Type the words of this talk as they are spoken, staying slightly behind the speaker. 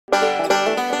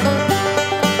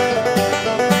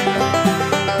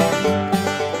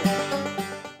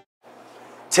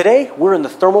Today, we're in the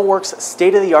ThermoWorks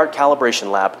state-of-the-art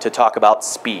calibration lab to talk about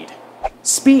speed.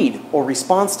 Speed, or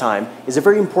response time, is a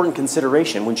very important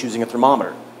consideration when choosing a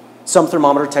thermometer. Some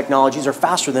thermometer technologies are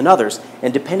faster than others,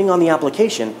 and depending on the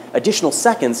application, additional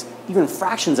seconds, even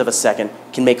fractions of a second,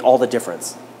 can make all the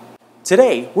difference.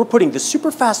 Today, we're putting the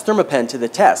Super-Fast Thermapen to the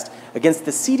test against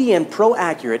the CDN Pro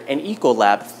Accurate and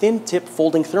EcoLab thin-tip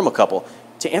folding thermocouple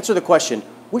to answer the question,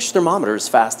 which thermometer is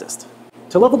fastest?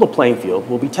 To level the playing field,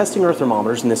 we'll be testing our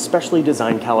thermometers in this specially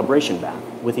designed calibration bath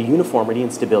with a uniformity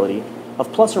and stability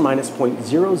of plus or minus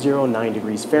 0.009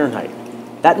 degrees Fahrenheit.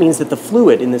 That means that the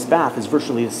fluid in this bath is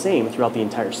virtually the same throughout the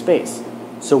entire space,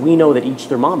 so we know that each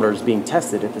thermometer is being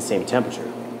tested at the same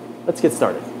temperature. Let's get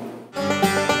started.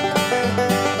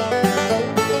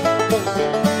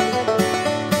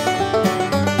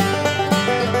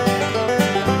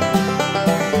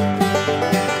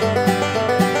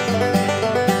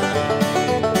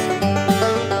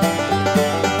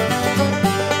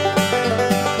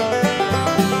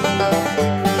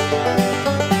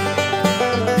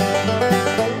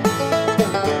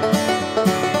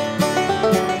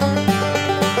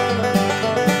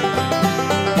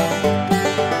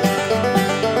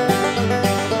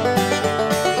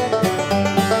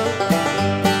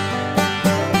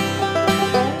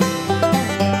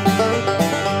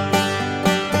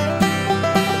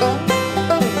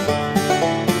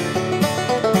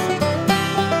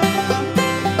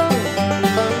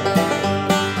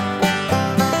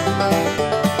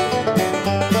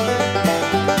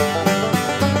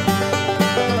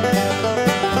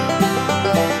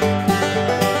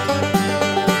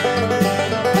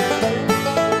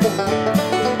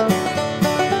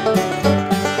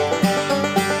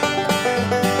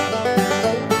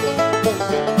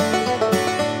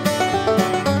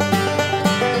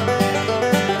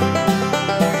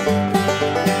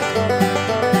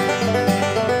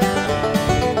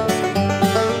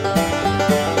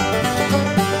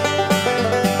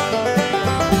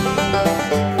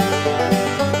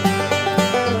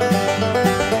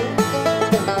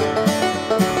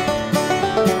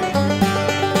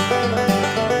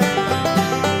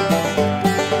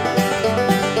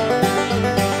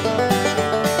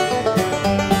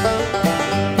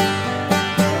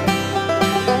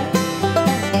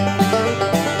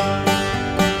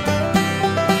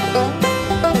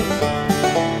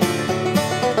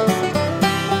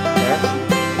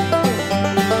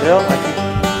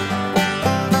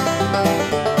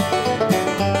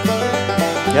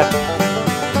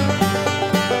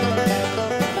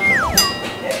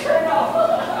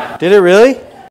 Did it really?